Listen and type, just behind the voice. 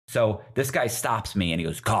So this guy stops me and he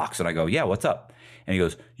goes, Cox. And I go, yeah, what's up? And he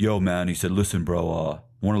goes, yo, man. He said, listen, bro,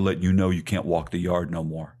 want to let you know you can't walk the yard no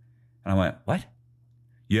more. And I went, what?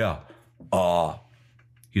 Yeah. He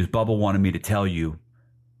goes, Bubba wanted me to tell you,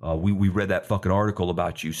 we read that fucking article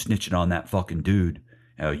about you snitching on that fucking dude.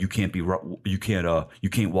 You can't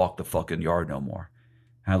walk the fucking yard no more.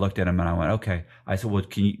 And I looked at him and I went, okay. I said, well,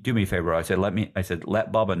 can you do me a favor? I said,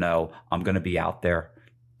 let Bubba know I'm going to be out there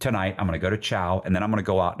tonight. I'm going to go to Chow, and then I'm going to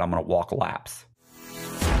go out and I'm going to walk laps.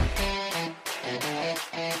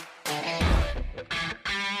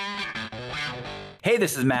 Hey,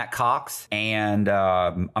 this is Matt Cox, and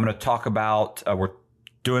I'm going to talk about, we're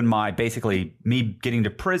doing basically me getting to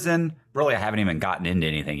prison. Really, I haven't even gotten into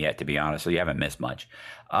anything yet, to be honest, so you haven't missed much.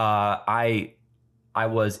 I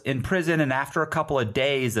was in prison, and after a couple of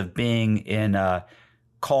days of being in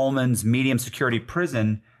Coleman's medium security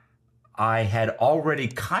prison, I had already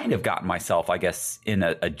kind of gotten myself, I guess, in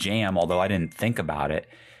a jam, although I didn't think about it,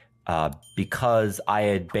 because I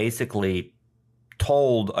had basically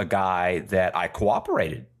told a guy that I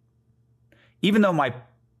cooperated. Even though my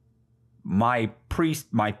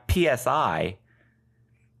PSI,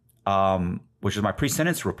 which is my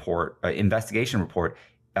pre-sentence report, investigation report,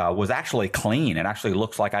 was actually clean. It actually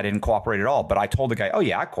looks like I didn't cooperate at all. But I told the guy, oh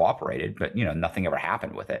yeah, I cooperated, but nothing ever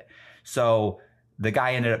happened with it. So the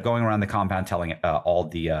guy ended up going around the compound telling all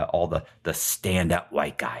the stand-up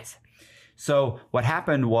white guys. So what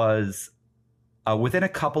happened was, within a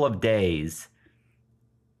couple of days,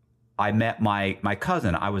 I met my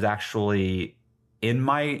cousin. I was actually in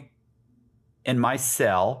my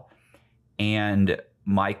cell, and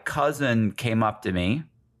my cousin came up to me,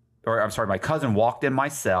 my cousin walked in my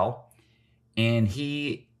cell, and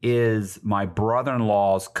he is my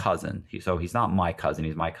brother-in-law's cousin. So he's not my cousin.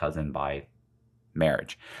 He's my cousin by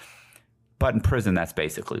marriage. But in prison, that's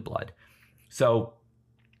basically blood. So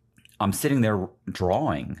I'm sitting there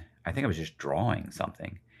drawing. I think I was just drawing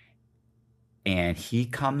something. And he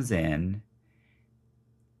comes in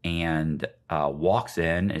and walks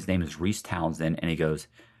in. His name is Reese Townsend. And he goes,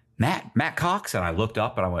 Matt Cox. And I looked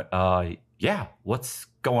up and I went, yeah, what's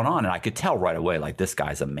going on? And I could tell right away, like, this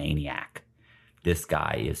guy's a maniac. This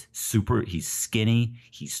guy is he's skinny.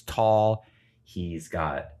 He's tall. He's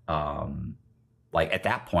got, at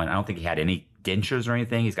that point, I don't think he had any dentures or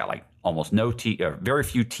anything. He's got like almost no teeth, or very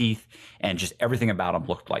few teeth. And just everything about him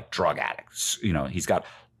looked like drug addicts.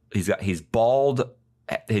 He's bald.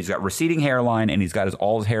 He's got receding hairline, and he's got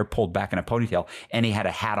all his hair pulled back in a ponytail. And he had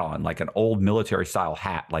a hat on, like an old military style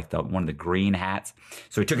hat, like one of the green hats.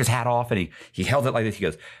 So he took his hat off and he held it like this. He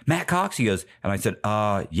goes, Matt Cox. He goes, and I said,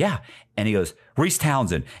 yeah. And he goes, Reese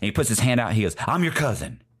Townsend. And he puts his hand out. He goes, I'm your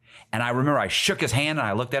cousin. And I remember I shook his hand and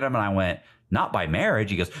I looked at him and I went, not by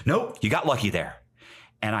marriage. He goes, nope, you got lucky there.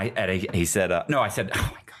 And he said, no, I said, oh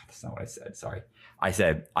my God, that's not what I said. Sorry. I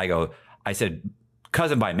said,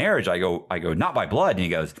 cousin by marriage. I go, not by blood. And he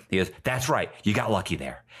goes, that's right. You got lucky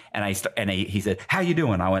there. And he said, how you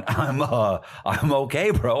doing? I went, I'm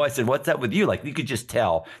okay, bro. I said, what's up with you? Like, you could just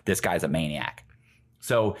tell this guy's a maniac.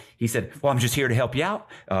 So he said, well, I'm just here to help you out.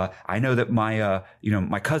 I know that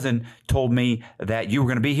my cousin told me that you were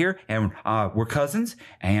going to be here, and we're cousins.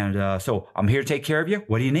 And so I'm here to take care of you.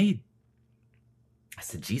 What do you need? I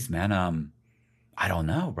said, geez, man, I don't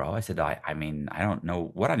know, bro. I said, I don't know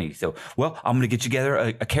what I need. So, well, I'm going to get together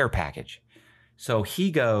a care package. So he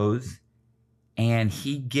goes and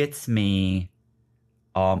he gets me,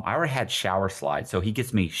 I already had shower slides. So he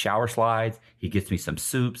gets me shower slides. He gets me some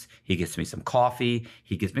soups. He gets me some coffee.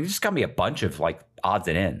 He just got me a bunch of like odds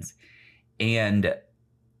and ends. And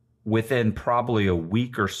within probably a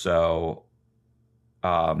week or so,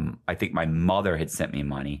 I think my mother had sent me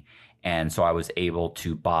money. And so I was able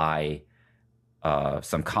to buy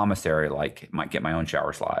some commissary, might get my own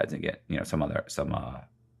shower slides and get, some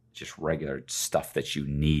just regular stuff that you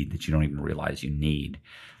need that you don't even realize you need.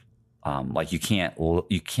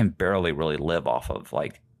 You can barely really live off of,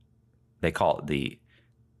 like, they call it the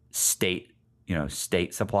state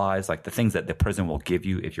supplies, like the things that the prison will give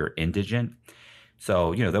you if you're indigent.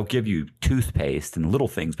 So, they'll give you toothpaste and little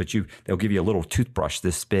things, but they'll give you a little toothbrush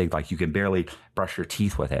this big, like you can barely brush your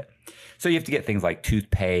teeth with it. So you have to get things like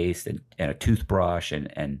toothpaste and a toothbrush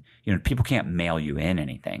and people can't mail you in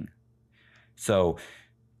anything. So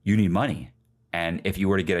you need money. And if you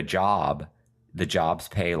were to get a job, the jobs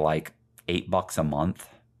pay like $8 a month.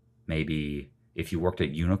 Maybe if you worked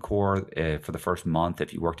at Unicor for the first month,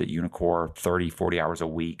 if you worked at Unicor 30, 40 hours a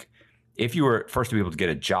week, if you were first to be able to get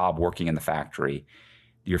a job working in the factory,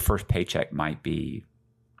 your first paycheck might be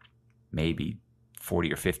maybe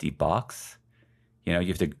 $40 or $50. You know, you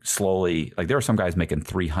have to slowly, like there are some guys making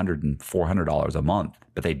 $300 and $400 a month,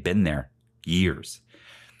 but they've been there years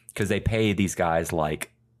because they pay these guys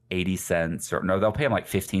like 80 cents or no, they'll pay them like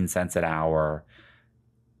 15 cents an hour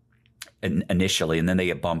initially. And then they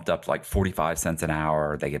get bumped up to like 45 cents an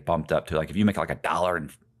hour. They get bumped up to like, if you make like a dollar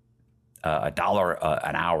an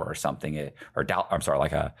hour or something, I'm sorry,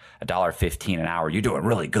 like a $1.15 an hour, you're doing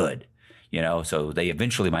really good. You know, so they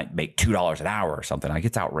eventually might make $2 an hour or something. Like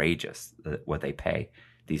it's outrageous what they pay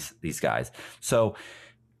these guys. So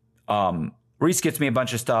Reese gets me a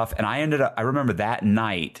bunch of stuff, and I remember that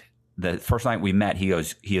night, the first night we met, he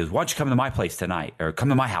goes, why don't you come to my place tonight or come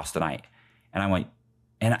to my house tonight? And I went,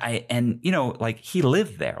 and you know, like he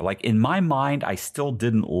lived there. Like in my mind, I still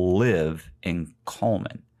didn't live in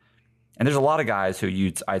Coleman. And there's a lot of guys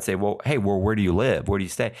who I'd say, well, hey, where do you live? Where do you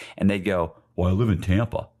stay? And they'd go, well, I live in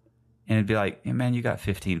Tampa. And it'd be like, hey, man, you got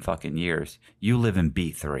 15 fucking years. You live in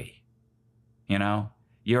B3. You know,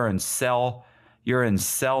 you're in cell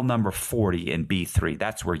number 40 in B3.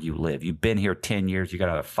 That's where you live. You've been here 10 years. You got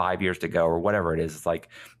another 5 years to go or whatever it is. It's like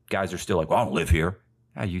guys are still like, well, I don't live here.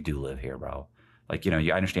 Yeah, you do live here, bro. Like, you know,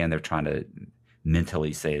 I understand they're trying to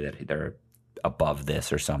mentally say that they're above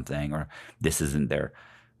this or something, or this isn't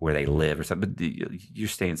where they live or something. But you're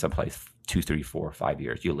staying someplace 2, 3, 4, 5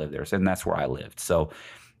 years. You live there. And that's where I lived. So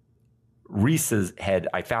Reese's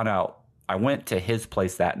I found out, I went to his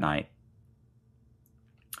place that night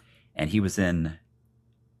and he was in,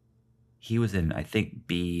 I think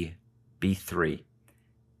B3.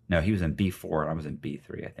 No, he was in B4 and I was in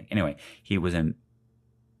B3, I think. Anyway, he was in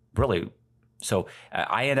so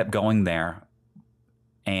I ended up going there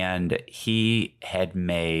and he had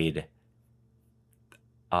made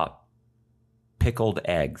pickled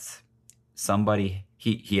eggs.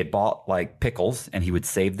 He had bought like pickles and he would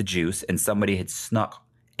save the juice, and somebody had snuck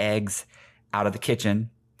eggs out of the kitchen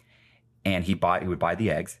and he would buy the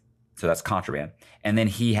eggs. So that's contraband. And then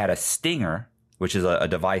he had a stinger, which is a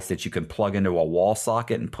device that you can plug into a wall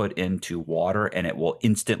socket and put into water and it will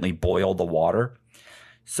instantly boil the water.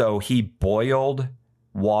 So he boiled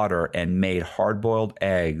water and made hard-boiled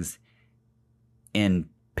eggs in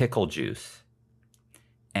pickle juice.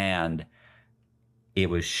 And it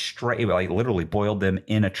was straight, like literally boiled them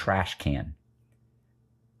in a trash can.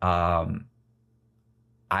 I've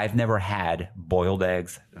never had boiled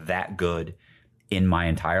eggs that good in my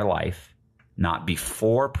entire life. Not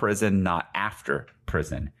before prison, not after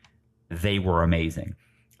prison. They were amazing.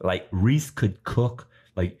 Like Reese could cook.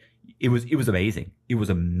 Like it was amazing. It was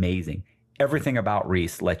amazing. Everything about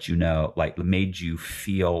Reese let you know, like made you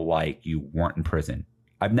feel like you weren't in prison.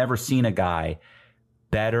 I've never seen a guy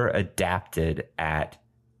better adapted at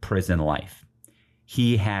prison life.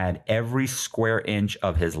 He had every square inch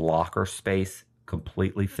of his locker space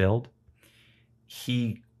completely filled.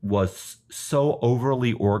 He was so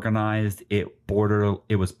overly organized, it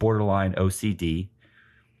was borderline OCD.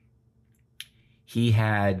 He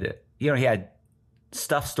had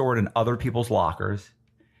stuff stored in other people's lockers.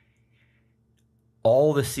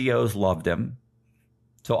 All the COs loved him.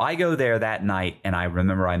 So I go there that night, and I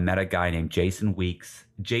remember I met a guy named Jason Weeks.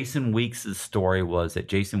 Jason Weeks' story was that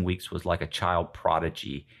Jason Weeks was like a child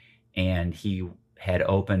prodigy, and he had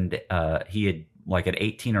like at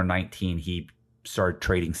 18 or 19, he started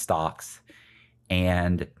trading stocks,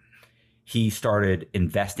 and he started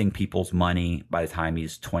investing people's money by the time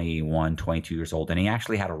he's 21, 22 years old. And he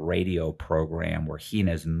actually had a radio program where he and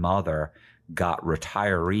his mother got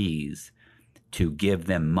retirees to give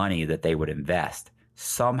them money that they would invest.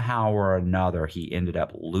 Somehow or another, he ended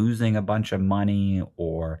up losing a bunch of money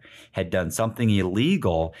or had done something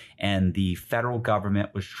illegal. And the federal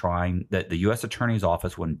government was the U.S. Attorney's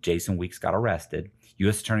Office, when Jason Weeks got arrested,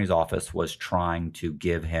 U.S. Attorney's Office was trying to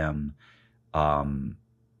give him, I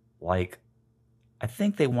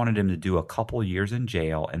think they wanted him to do a couple years in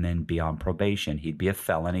jail and then be on probation. He'd be a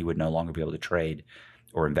felon. He would no longer be able to trade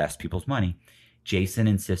or invest people's money. Jason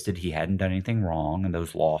insisted he hadn't done anything wrong, and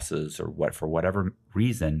those losses, or for whatever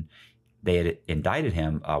reason they had indicted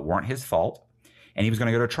him, weren't his fault, and he was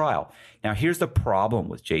going to go to trial. Now, here's the problem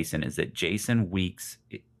with Jason: is that Jason Weeks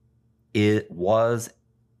was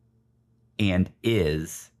and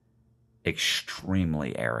is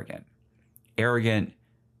extremely arrogant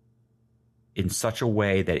in such a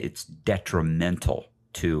way that it's detrimental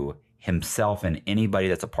to himself and anybody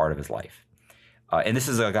that's a part of his life. And this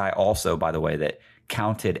is a guy also, by the way, that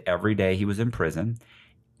counted every day he was in prison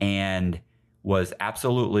and was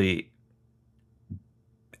absolutely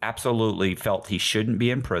felt he shouldn't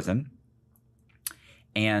be in prison,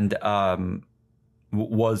 and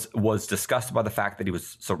was disgusted by the fact that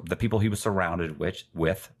the people he was surrounded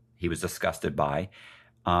with he was disgusted by.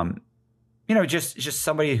 just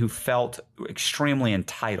somebody who felt extremely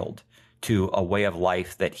entitled to a way of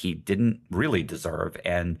life that he didn't really deserve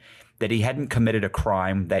and that he hadn't committed a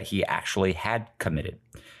crime that he actually had committed.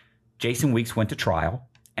 Jason Weeks went to trial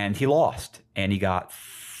and he lost, and he got,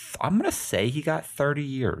 I'm going to say he got 30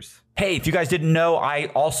 years. Hey, if you guys didn't know, I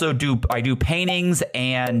do paintings,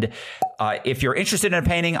 and if you're interested in a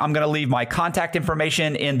painting, I'm going to leave my contact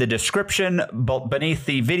information in the description beneath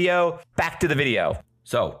the video. Back to the video.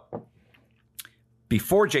 So,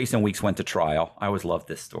 before Jason Weeks went to trial, I always loved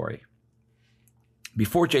this story.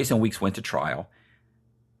 Before Jason Weeks went to trial,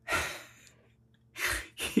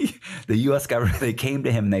 the U.S. government, they came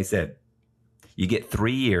to him and they said, you get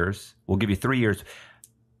 3 years. We'll give you 3 years,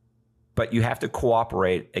 but you have to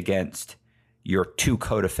cooperate against your 2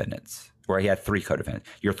 co-defendants, where he had 3 co-defendants,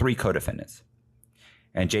 your 3 co-defendants.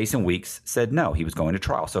 And Jason Weeks said no, he was going to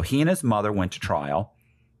trial. So he and his mother went to trial,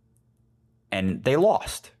 and they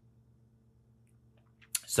lost.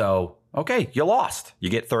 So, okay, you lost. You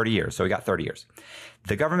get 30 years. So he got 30 years.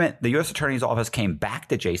 The government, the U.S. Attorney's Office came back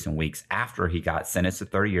to Jason Weeks after he got sentenced to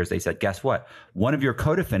 30 years. They said, guess what? One of your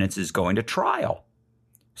co-defendants is going to trial.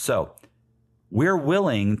 So we're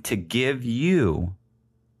willing to give you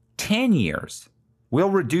 10 years. We'll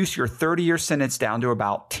reduce your 30-year sentence down to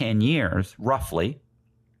about 10 years, roughly.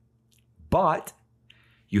 But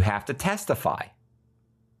you have to testify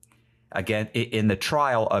again in the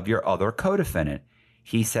trial of your other co-defendant.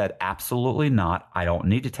 He said, absolutely not. I don't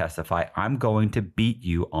need to testify. I'm going to beat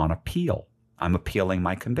you on appeal. I'm appealing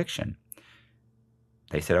my conviction.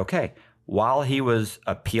 They said, okay. While he was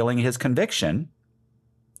appealing his conviction,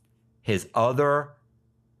 his other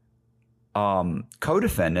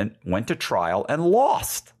co-defendant went to trial and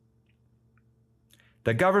lost.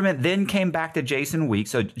 The government then came back to Jason Weeks.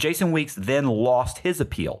 So Jason Weeks then lost his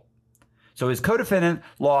appeal. So his co-defendant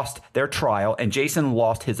lost their trial and Jason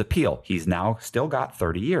lost his appeal. He's now still got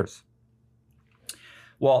 30 years.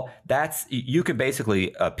 Well, you can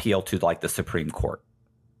basically appeal to like the Supreme Court.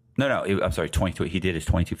 No, I'm sorry, 22. He did his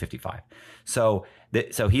 2255. So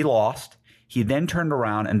he lost. He then turned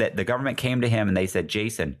around and the government came to him and they said,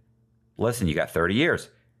 Jason, listen, you got 30 years.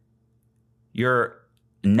 Your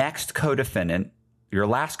next co-defendant, your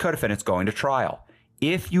last co-defendant's going to trial.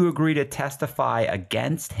 If you agree to testify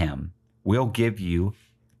against him, we'll bring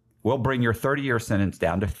your 30-year sentence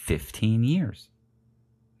down to 15 years.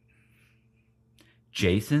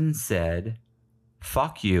 Jason said,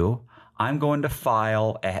 fuck you. I'm going to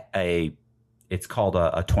file it's called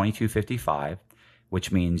a 2255,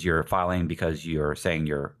 which means you're filing because you're saying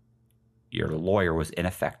your lawyer was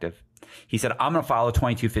ineffective. He said, I'm going to file a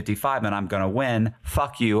 2255 and I'm going to win.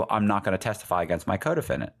 Fuck you. I'm not going to testify against my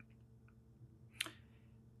co-defendant.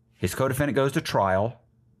 His co-defendant goes to trial.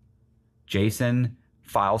 Jason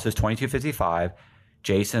files his 2255.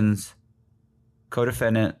 Jason's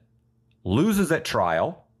co-defendant loses at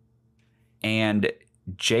trial, and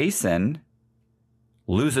Jason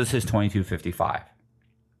loses his 2255.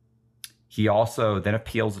 He also then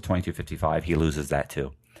appeals the 2255. He loses that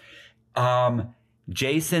too.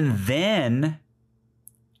 Jason then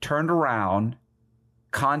turned around,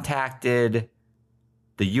 contacted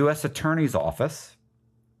the U.S. Attorney's Office.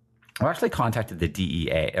 I actually contacted the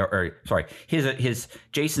DEA, his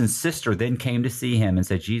Jason's sister then came to see him and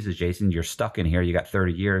said, Jesus, Jason, you're stuck in here. You got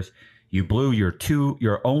 30 years. You blew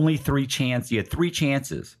your only 3 chances. You had 3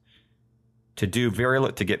 chances to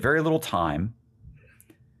get very little time.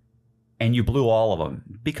 And you blew all of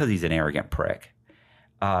them because he's an arrogant prick.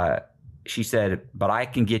 She said, but I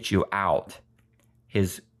can get you out.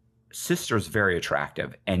 His sister's very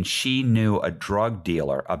attractive, and she knew a drug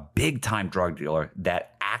dealer, a big-time drug dealer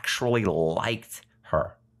that actually liked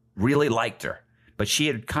her, really liked her. But she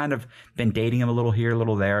had kind of been dating him a little here, a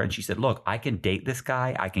little there, and she said, look, I can date this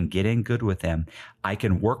guy. I can get in good with him. I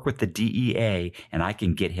can work with the DEA, and I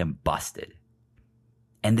can get him busted.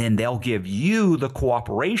 And then they'll give you the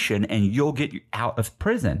cooperation, and you'll get out of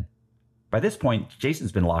prison. By this point,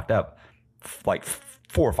 Jason's been locked up like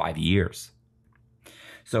 4 or 5 years.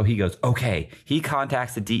 So he goes, okay. He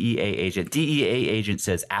contacts the DEA agent. DEA agent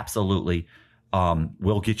says, absolutely,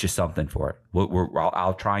 we'll get you something for it.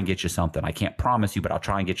 I'll try and get you something. I can't promise you, but I'll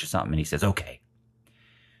try and get you something. And he says, okay.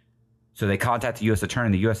 So they contact the U.S.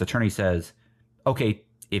 attorney. The U.S. attorney says, okay,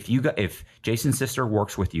 if Jason's sister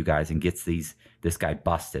works with you guys and gets this guy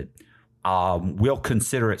busted, we'll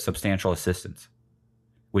consider it substantial assistance.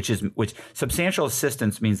 Which substantial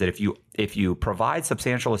assistance means that if you provide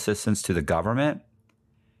substantial assistance to the government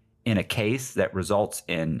in a case that results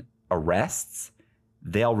in arrests,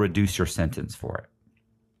 they'll reduce your sentence for it.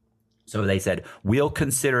 So they said, we'll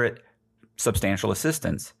consider it substantial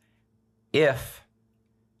assistance if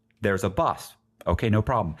there's a bust. Okay, no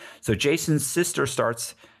problem. So Jason's sister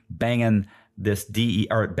starts banging this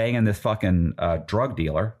fucking drug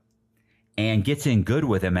dealer and gets in good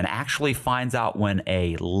with him and actually finds out when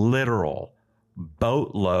a literal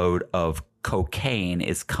boatload of cocaine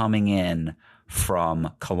is coming in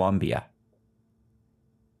from Colombia.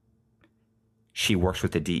 She works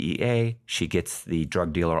with the DEA. She gets the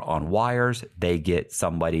drug dealer on wires. They get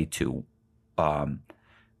somebody to,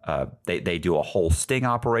 they do a whole sting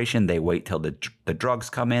operation. They wait till the drugs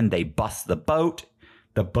come in. They bust the boat.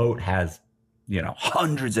 The boat has,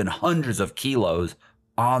 hundreds and hundreds of kilos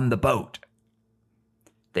on the boat.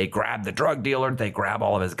 They grab the drug dealer. They grab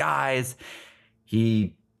all of his guys.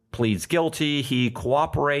 He pleads guilty. He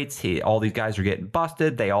cooperates. All these guys are getting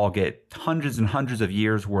busted. They all get hundreds and hundreds of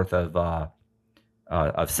years worth of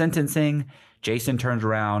sentencing. Jason turns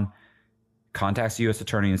around, contacts the U.S.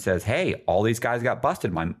 attorney and says, hey, all these guys got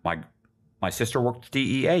busted. My sister worked with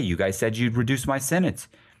DEA. You guys said you'd reduce my sentence.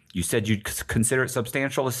 You said you'd consider it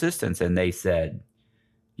substantial assistance. And they said,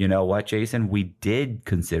 you know what, Jason? We did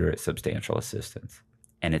consider it substantial assistance,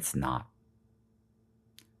 and it's not.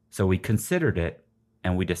 So we considered it,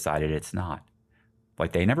 and we decided it's not.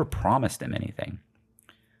 Like, they never promised him anything.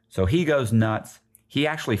 So he goes nuts. He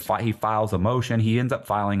actually he files a motion. He ends up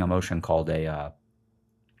filing a motion called it's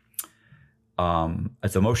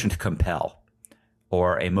a motion to compel,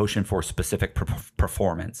 or a motion for specific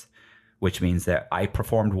performance, which means that I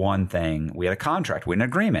performed one thing. We had a contract. We had an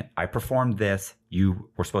agreement. I performed this. You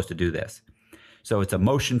were supposed to do this. So it's a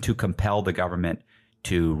motion to compel the government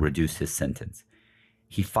to reduce his sentence.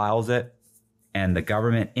 He files it, and the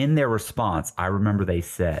government, in their response, I remember they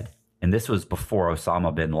said, and this was before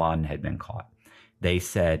Osama bin Laden had been caught, they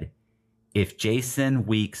said, if Jason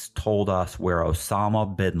Weeks told us where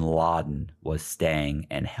Osama bin Laden was staying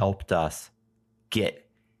and helped us get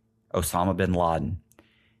Osama bin Laden,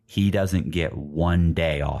 he doesn't get 1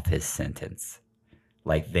 day off his sentence.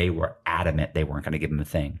 Like, they were adamant they weren't going to give him a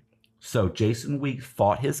thing. So Jason Weeks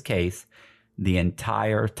fought his case the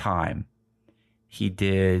entire time. He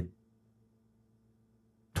did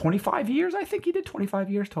 25 years. I think he did 25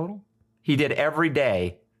 years total. He did every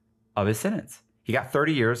day of his sentence. He got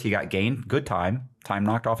 30 years. He got gained good time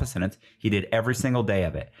knocked off his sentence. He did every single day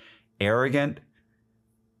of it. Arrogant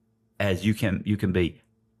as you can be.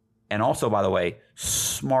 And also, by the way,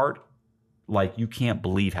 smart, like you can't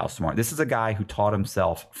believe how smart. This is a guy who taught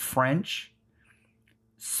himself French,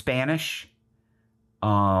 Spanish,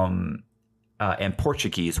 and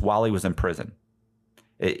Portuguese while he was in prison.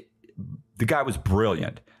 The guy was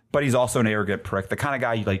brilliant. But he's also an arrogant prick. The kind of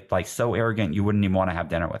guy you like so arrogant you wouldn't even want to have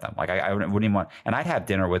dinner with him. Like I wouldn't even want. And I'd have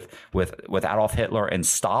dinner with Adolf Hitler and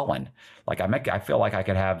Stalin. Like I feel like I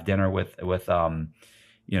could have dinner with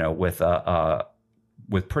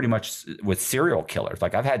pretty much with serial killers.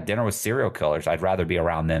 Like I've had dinner with serial killers. I'd rather be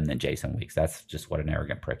around them than Jason Weeks. That's just what an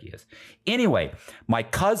arrogant prick he is. Anyway, my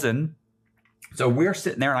cousin. So we're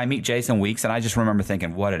sitting there and I meet Jason Weeks and I just remember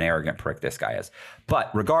thinking, what an arrogant prick this guy is.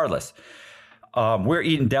 But regardless. We're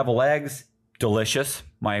eating devil eggs. Delicious.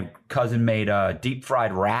 My cousin made deep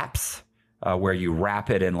fried wraps where you wrap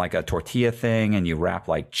it in like a tortilla thing and you wrap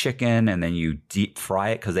like chicken and then you deep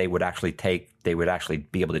fry it because they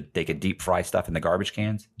could deep fry stuff in the garbage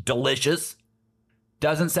cans. Delicious.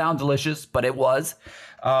 Doesn't sound delicious, but it was.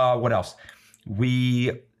 What else?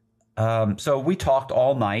 So we talked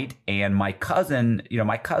all night, and my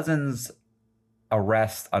cousin's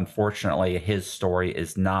arrest, unfortunately, his story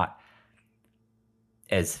is not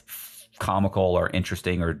as comical or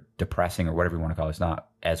interesting or depressing or whatever you want to call it. It's not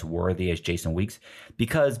as worthy as Jason Weeks,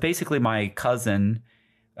 because basically my cousin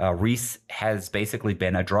Reese has basically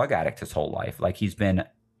been a drug addict his whole life. Like he's been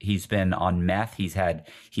on meth. He had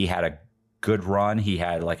a good run. He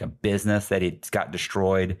had like a business that it got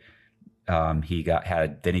destroyed. Then he'd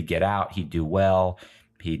get out. He'd do well.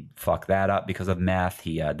 He'd fuck that up because of meth.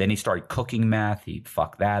 Then he started cooking meth. He'd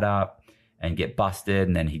fuck that up and get busted,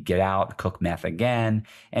 and then he'd get out, cook meth again.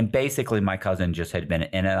 And basically my cousin just had been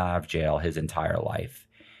in and out of jail his entire life.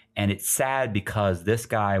 And it's sad because this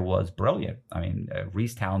guy was brilliant. I mean,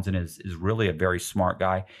 Reese Townsend is really a very smart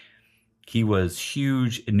guy. He was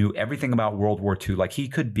huge, knew everything about World War II. Like he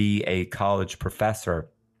could be a college professor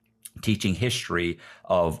teaching the history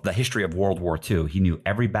of World War II. He knew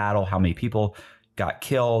every battle, how many people got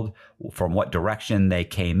killed, from what direction they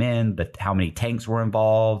came in, how many tanks were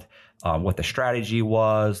involved, what the strategy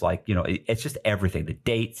was. Like, it's just everything, the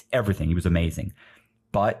dates, everything. He was amazing.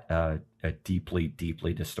 But a deeply,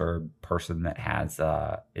 deeply disturbed person that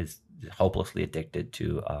is hopelessly addicted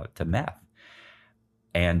to meth.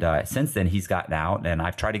 And since then, he's gotten out, and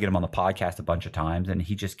I've tried to get him on the podcast a bunch of times, and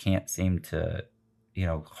he just can't seem to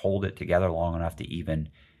hold it together long enough to even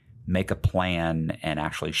make a plan and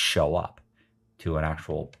actually show up to an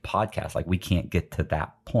actual podcast. Like, we can't get to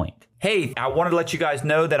that point. Hey, I wanted to let you guys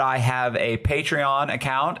know that I have a Patreon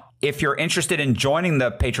account. If you're interested in joining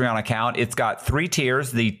the Patreon account, it's got 3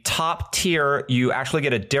 tiers. The top tier, you actually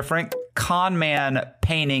get a different con man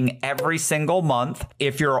painting every single month.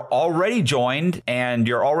 If you're already joined and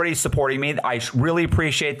you're already supporting me, I really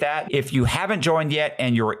appreciate that. If you haven't joined yet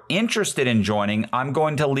and you're interested in joining, I'm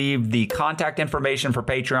going to leave the contact information for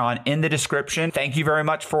Patreon in the description. Thank you very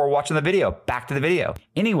much for watching the video. Back to the video.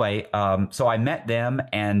 Anyway, so I met them,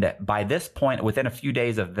 and by this point, within a few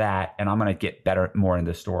days of that, and I'm going to get more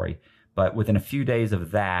into the story, but within a few days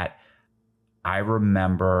of that, I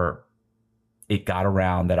remember it got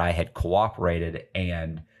around that I had cooperated,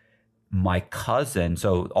 and my cousin,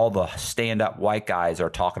 so all the stand-up white guys are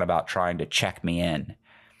talking about trying to check me in.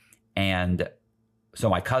 And so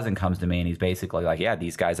my cousin comes to me and he's basically like, yeah,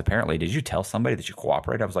 these guys apparently, did you tell somebody that you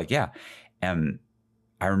cooperated? I was like, yeah. And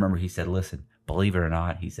I remember he said, listen, believe it or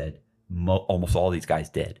not, he said, almost all these guys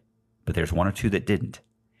did, but there's 1 or 2 that didn't.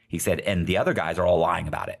 He said, and the other guys are all lying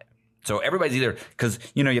about it. So everybody's either, because,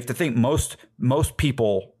 you have to think most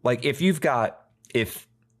people, like if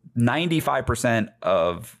 95%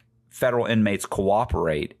 of federal inmates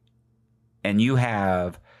cooperate and you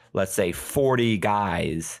have, let's say 40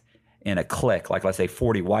 guys in a clique, like let's say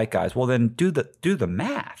 40 white guys, well then do the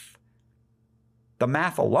math. The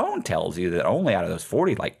math alone tells you that only out of those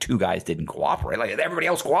 40, like 2 guys didn't cooperate. Like everybody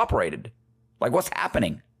else cooperated. Like, what's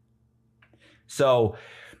happening? So,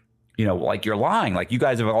 like you're lying. Like, you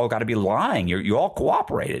guys have all got to be lying. You all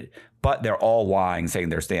cooperated, but they're all lying, saying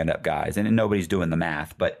they're stand-up guys, and nobody's doing the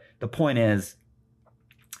math. But the point is,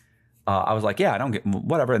 I was like, yeah, I don't get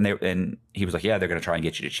whatever. And he was like, yeah, they're going to try and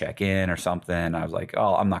get you to check in or something. I was like,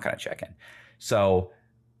 oh, I'm not going to check in. So,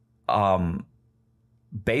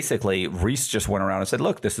 basically, Reese just went around and said,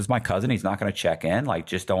 look, this is my cousin. He's not going to check in. Like,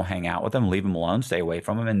 just don't hang out with him. Leave him alone. Stay away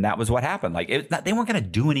from him. And that was what happened. Like, they weren't going to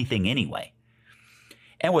do anything anyway.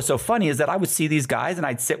 And what's so funny is that I would see these guys and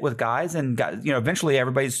I'd sit with guys and, eventually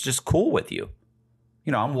everybody's just cool with you.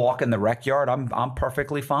 I'm walking the rec yard. I'm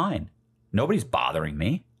perfectly fine. Nobody's bothering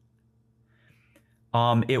me.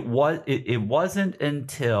 It wasn't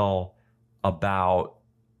until about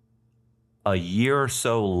a year or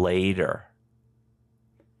so later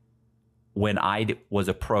when I was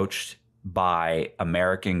approached by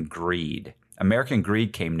American Greed. American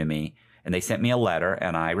Greed came to me and they sent me a letter,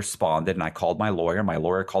 and I responded, and I called my lawyer. My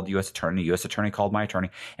lawyer called the U.S. attorney. The U.S. attorney called my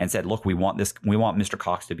attorney and said, look, we want Mr.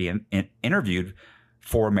 Cox to be interviewed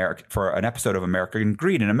for an episode of American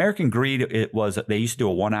Greed. And American Greed, they used to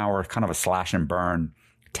do a 1-hour kind of a slash and burn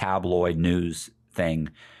tabloid news thing,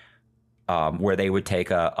 where they would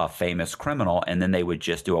take a famous criminal and then they would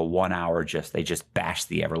just do a 1-hour, they just bash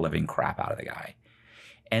the ever living crap out of the guy.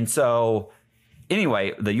 And so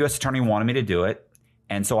anyway, the U.S. attorney wanted me to do it.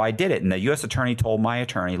 And so I did it. And the U.S. attorney told my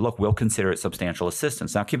attorney, look, we'll consider it substantial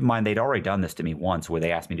assistance. Now, keep in mind, they'd already done this to me once where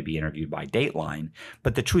they asked me to be interviewed by Dateline.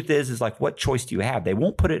 But the truth is like, what choice do you have? They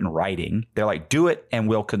won't put it in writing. They're like, do it and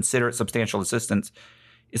we'll consider it substantial assistance.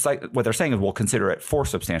 It's like what they're saying is we'll consider it for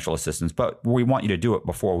substantial assistance, but we want you to do it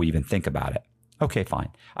before we even think about it. Okay, fine.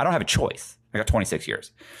 I don't have a choice. I got 26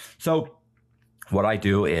 years. So what I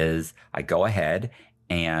do is I go ahead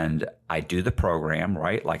and I do the program,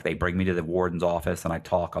 right? Like they bring me to the warden's office and I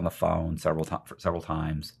talk on the phone several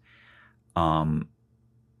times. And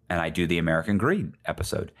I do the American Greed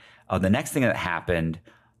episode. The next thing that happened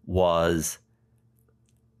was,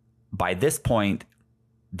 by this point,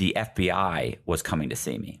 the FBI was coming to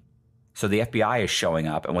see me. So the FBI is showing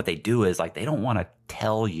up, and what they do is like, they don't want to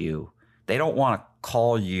tell you. They don't want to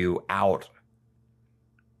call you out.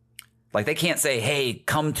 Like they can't say, hey,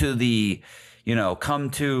 come to the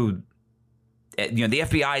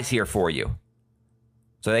FBI is here for you.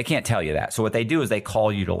 So they can't tell you that. So what they do is they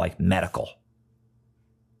call you to like medical.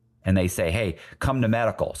 And they say, hey, come to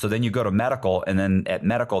medical. So then you go to medical, and then at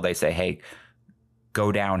medical they say, hey,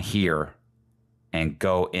 go down here and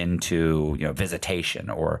go into, visitation,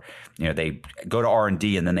 or, they go to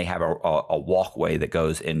R&D and then they have a walkway that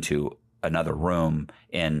goes into another room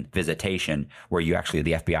in visitation where the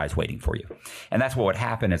FBI is waiting for you. And that's what would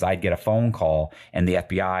happen is I'd get a phone call and the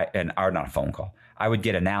FBI or not a phone call. I would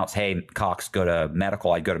get announced, hey, Cox, go to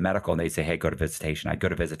medical. I'd go to medical and they'd say, hey, go to visitation. I'd go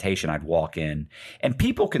to visitation. I'd walk in, and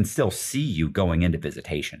people can still see you going into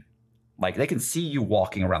visitation. Like they can see you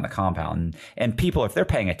walking around the compound, and people, if they're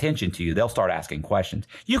paying attention to you, they'll start asking questions.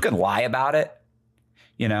 You can lie about it,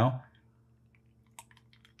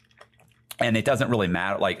 and it doesn't really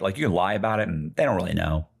matter. Like you can lie about it and they don't really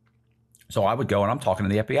know. So I would go and I'm talking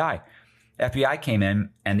to the FBI. FBI came in,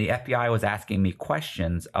 and the FBI was asking me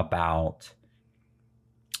questions about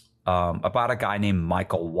a guy named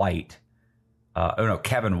Michael White.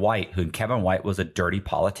 Kevin White, who Kevin White was a dirty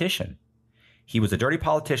politician. He was a dirty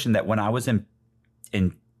politician that when I was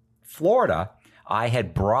in Florida, I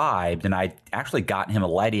had bribed, and I'd actually gotten him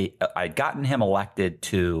elected. I'd gotten him elected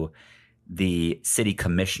to the city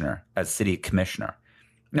commissioner as city commissioner.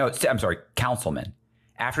 No, I'm sorry, councilman.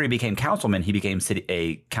 After he became councilman, he became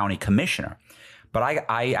a county commissioner. But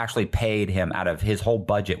I actually paid him out of his whole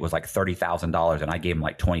budget was like $30,000, and I gave him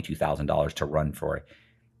like $22,000 to run for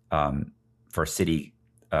city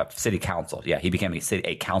council. Yeah, he became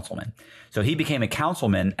a councilman. So he became a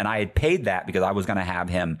councilman, and I had paid that because I was going to have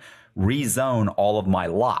him rezone all of my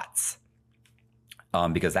lots,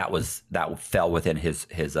 because that fell within his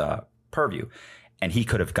purview, and he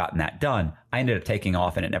could have gotten that done. I ended up taking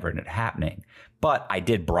off, and it never ended up happening. But I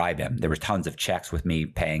did bribe him. There was tons of checks with me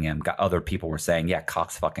paying him. Other people were saying, yeah,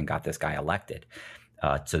 Cox fucking got this guy elected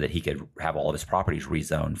so that he could have all of his properties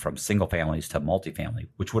rezoned from single families to multifamily,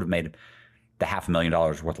 which would have made the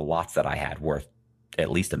 $500,000 worth of lots that I had worth at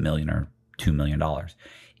least $1 million or $2 million.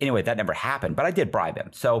 Anyway, that never happened, but I did bribe him.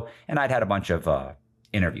 So, and I'd had a bunch of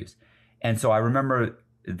interviews. And so I remember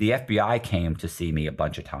the FBI came to see me a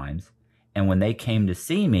bunch of times. And when they came to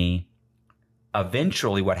see me,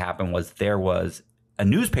 eventually what happened was there was a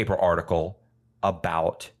newspaper article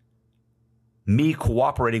about me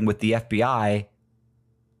cooperating with the FBI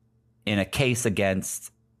in a case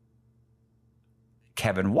against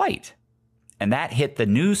Kevin White. And that hit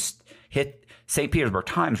St. Petersburg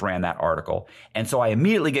Times ran that article. And so I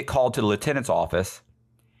immediately get called to the lieutenant's office.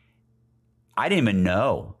 I didn't even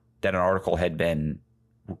know that an article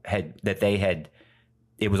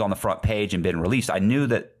it was on the front page and been released. I knew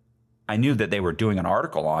that they were doing an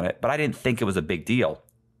article on it, but I didn't think it was a big deal.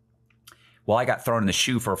 Well, I got thrown in the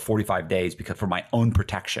shoe for 45 days for my own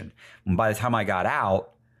protection. And by the time I got out,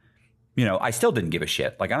 I still didn't give a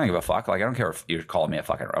shit. Like, I don't give a fuck. Like, I don't care if you're calling me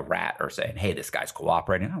a rat or saying, hey, this guy's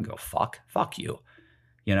cooperating. I don't give a fuck. Fuck you.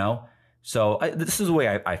 So this is the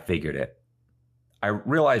way I figured it. I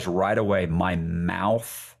realized right away my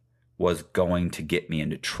mouth was going to get me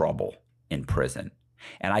into trouble in prison.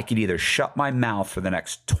 And I could either shut my mouth for the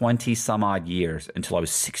next 20 some odd years until I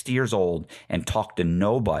was 60 years old and talk to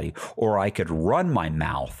nobody, or I could run my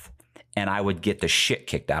mouth and I would get the shit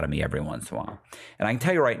kicked out of me every once in a while. And I can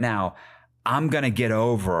tell you right now, I'm going to get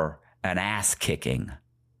over an ass kicking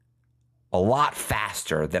a lot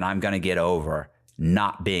faster than I'm going to get over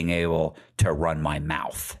not being able to run my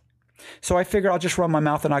mouth. So I figured I'll just run my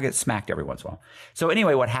mouth and I'll get smacked every once in a while. So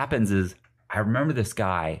anyway, what happens is I remember this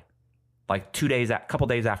guy like a couple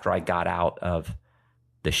days after I got out of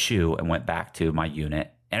the shoe and went back to my unit,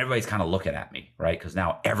 and everybody's kind of looking at me, right? Because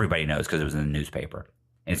now everybody knows because it was in the newspaper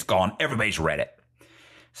and it's gone. Everybody's read it.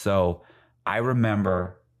 So I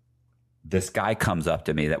remember this guy comes up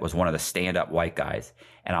to me that was one of the stand-up white guys,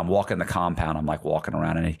 and I'm walking the compound. I'm like walking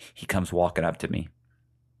around, and he comes walking up to me,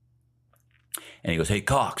 and he goes, "Hey,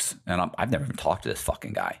 Cox," and I've never even talked to this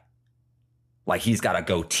fucking guy. Like, he's got a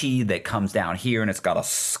goatee that comes down here, and it's got a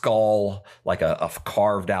skull, like a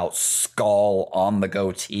carved out skull on the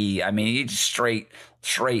goatee. I mean, he's straight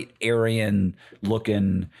Aryan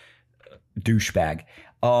looking douchebag.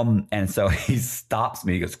 And so he stops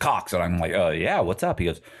me. He goes, "Cox," and I'm like, "Oh yeah, what's up?" He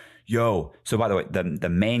goes, "Yo." So by the way, the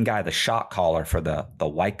main guy, the shot caller for the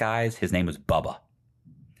white guys, his name was Bubba.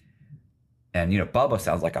 And Bubba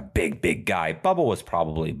sounds like a big guy. Bubba was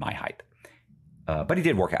probably my height. But he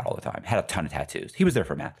did work out all the time, had a ton of tattoos. He was there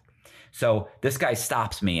for meth. So this guy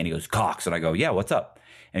stops me and he goes, "Cox." And I go, "Yeah, what's up?"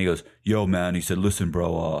 And he goes, "Yo, man." He said, "Listen,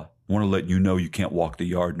 bro, I want to let you know you can't walk the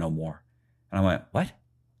yard no more." And I went, "What?"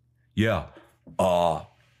 "Yeah.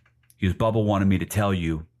 He goes, Bubba wanted me to tell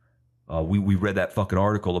you, we read that fucking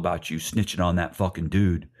article about you snitching on that fucking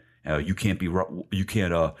dude. You can't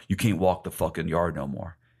walk the fucking yard no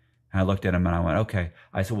more." And I looked at him and I went, "Okay."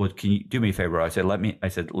 I said, "Well, can you do me a favor?" I said,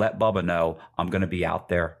 let Bubba know I'm going to be out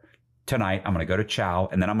there tonight. I'm going to go to Chow,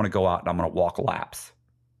 and then I'm going to go out and I'm going to walk laps.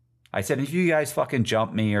 I said, "If you guys fucking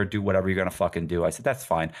jump me or do whatever you're going to fucking do," I said, "that's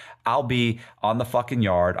fine. I'll be on the fucking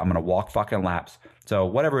yard. I'm going to walk fucking laps. So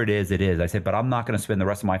whatever it is, it is." I said, "But I'm not going to spend the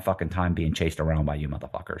rest of my fucking time being chased around by you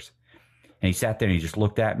motherfuckers." And he sat there and he just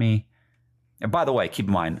looked at me. And by the way, keep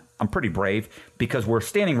in mind, I'm pretty brave because we're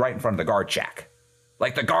standing right in front of the guard shack.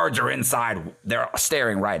 Like, the guards are inside. They're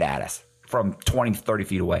staring right at us from 20, 30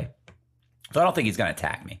 feet away. So I don't think he's going to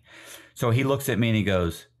attack me. So he looks at me and he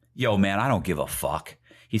goes, "Yo, man, I don't give a fuck."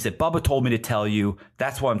 He said, "Bubba told me to tell you.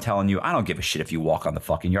 That's why I'm telling you. I don't give a shit if you walk on the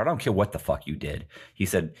fucking yard. I don't care what the fuck you did." He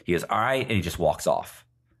said, he goes, "All right." And he just walks off.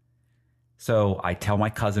 So I tell my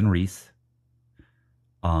cousin Reese,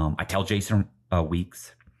 I tell Jason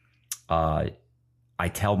Weeks. I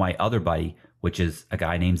tell my other buddy, which is a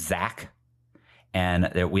guy named Zach.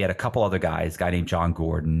 And we had a couple other guys, a guy named John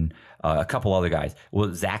Gordon, a couple other guys.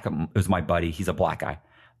 Well, Zach was my buddy. He's a black guy,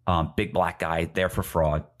 big black guy, there for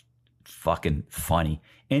fraud. Fucking funny.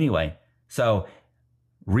 Anyway, so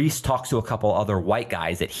Reese talks to a couple other white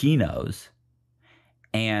guys that he knows.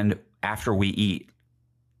 And after we eat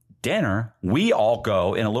dinner, we all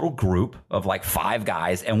go in a little group of like 5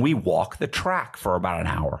 guys and we walk the track for about an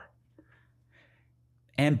hour.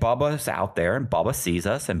 And Bubba's out there and Bubba sees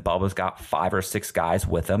us and Bubba's got 5 or 6 guys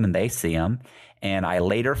with him and they see him. And I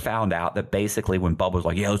later found out that basically when Bubba was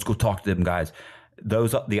like, yeah, let's go talk to them guys,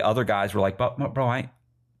 the other guys were like, bro,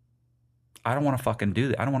 I don't want to fucking do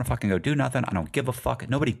that. I don't want to fucking go do nothing. I don't give a fuck.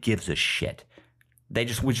 Nobody gives a shit. We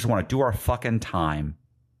just want to do our fucking time.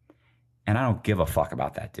 And I don't give a fuck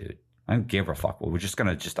about that dude. I don't give a fuck. I'm just not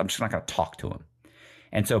going to talk to him.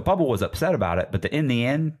 And so Bubba was upset about it. But in the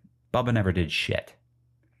end, Bubba never did shit.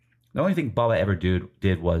 The only thing Bubba ever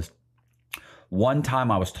did was one time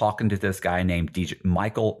I was talking to this guy named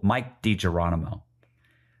Mike DiGeronimo.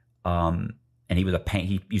 And he was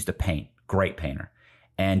he used to paint, great painter.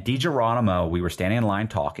 And DiGeronimo, we were standing in line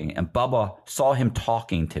talking, and Bubba saw him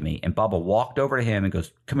talking to me. And Bubba walked over to him and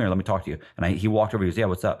goes, come here, let me talk to you. And he walked over, he goes, yeah,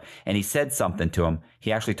 what's up? And he said something to him.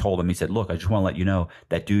 He actually told him, he said, look, I just want to let you know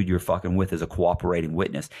that dude you're fucking with is a cooperating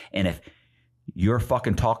witness. And if you're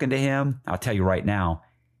fucking talking to him, I'll tell you right now,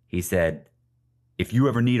 he said, if you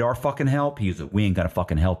ever need our fucking help, he said, we ain't gonna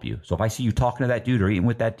fucking help you. So if I see you talking to that dude or eating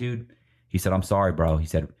with that dude, he said, I'm sorry, bro. He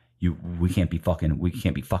said, we can't be fucking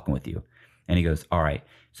with you. And he goes, all right.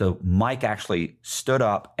 So Mike actually stood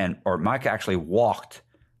up Mike actually walked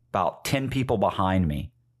about 10 people behind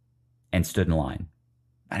me and stood in line.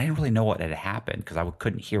 I didn't really know what had happened because I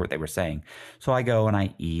couldn't hear what they were saying. So I go and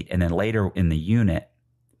I eat. And then later in the unit,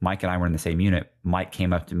 Mike and I were in the same unit. Mike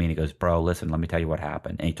came up to me and he goes, bro, listen, let me tell you what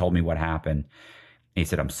happened. And he told me what happened. And he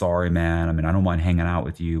said, I'm sorry, man. I mean, I don't mind hanging out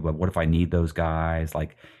with you, but what if I need those guys?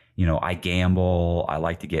 Like, you know, I gamble. I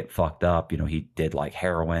like to get fucked up. You know, he did like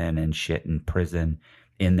heroin and shit in prison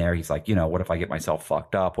in there. He's like, you know, what if I get myself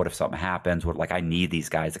fucked up? What if something happens? I need these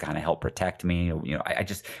guys to kind of help protect me. You know, I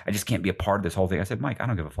just can't be a part of this whole thing. I said, Mike, I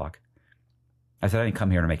don't give a fuck. I said, I didn't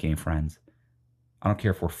come here to make any friends. I don't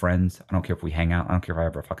care if we're friends. I don't care if we hang out. I don't care if I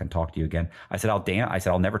ever fucking talk to you again. I said,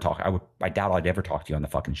 I'll never talk. I doubt I'd ever talk to you on the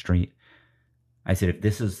fucking street. I said, if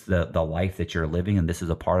this is the life that you're living and this is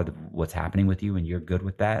a part of what's happening with you and you're good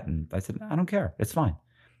with that. And I said, I don't care. It's fine.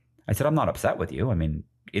 I said, I'm not upset with you. I mean,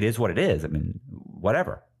 it is what it is. I mean,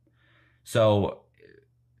 whatever. So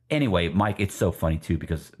anyway, Mike, it's so funny too,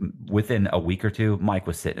 because within a week or two, Mike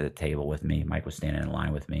was sitting at the table with me. Mike was standing in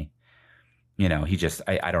line with me. You know, he just,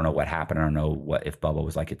 I don't know what happened. I don't know if Bubba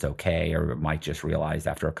was like, it's okay. Or Mike just realized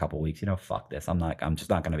after a couple of weeks, you know, fuck this. I'm just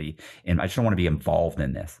not going to be I just don't want to be involved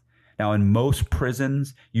in this. Now, in most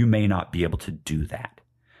prisons, you may not be able to do that.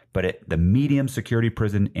 But at the medium security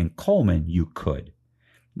prison in Coleman, you could.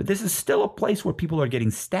 But this is still a place where people are getting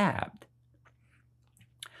stabbed.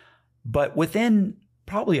 But within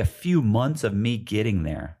probably a few months of me getting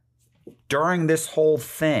there, during this whole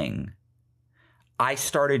thing, I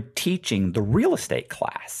started teaching the real estate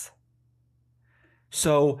class.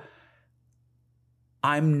 So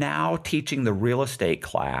I'm now teaching the real estate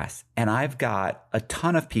class, and I've got a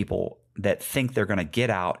ton of people that think they're going to get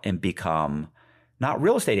out and become not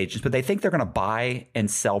real estate agents, but they think they're going to buy and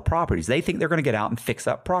sell properties. They think they're going to get out and fix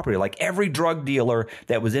up property. Like every drug dealer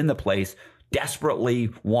that was in the place desperately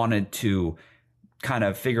wanted to kind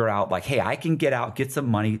of figure out like, hey, I can get out, get some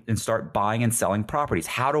money and start buying and selling properties.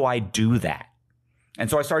 How do I do that? And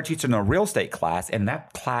so I started teaching a real estate class, and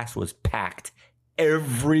that class was packed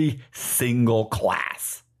every single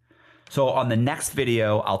class. So on the next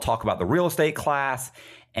video, I'll talk about the real estate class,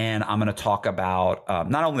 and I'm going to talk about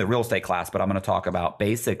not only the real estate class, but I'm going to talk about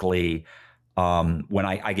basically when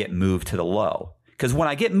I get moved to the low. Because when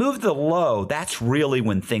I get moved to the low, that's really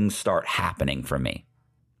when things start happening for me.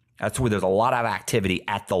 That's where there's a lot of activity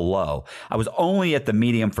at the low. I was only at the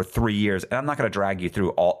medium for 3 years, and I'm not going to drag you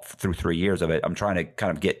through 3 years of it. I'm trying to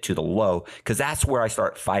kind of get to the low because that's where I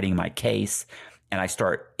start fighting my case, and I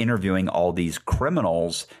start interviewing all these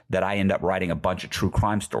criminals that I end up writing a bunch of true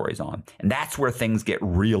crime stories on. And that's where things get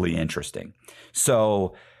really interesting.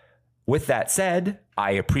 So with that said,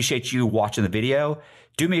 I appreciate you watching the video.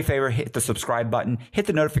 Do me a favor, hit the subscribe button, hit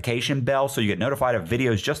the notification bell so you get notified of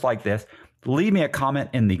videos just like this. Leave me a comment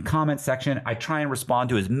in the comment section. I try and respond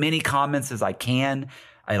to as many comments as I can.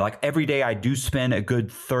 Every day I do spend a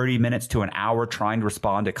good 30 minutes to an hour trying to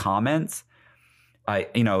respond to comments.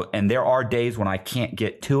 And there are days when I can't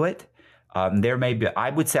get to it. There may be, I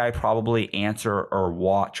would say I probably answer or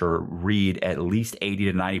watch or read at least 80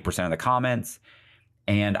 to 90% of the comments.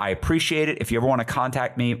 And I appreciate it. If you ever want to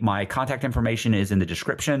contact me, my contact information is in the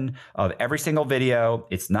description of every single video.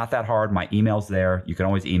 It's not that hard. My email's there. You can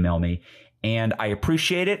always email me. And I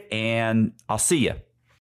appreciate it. And I'll see you.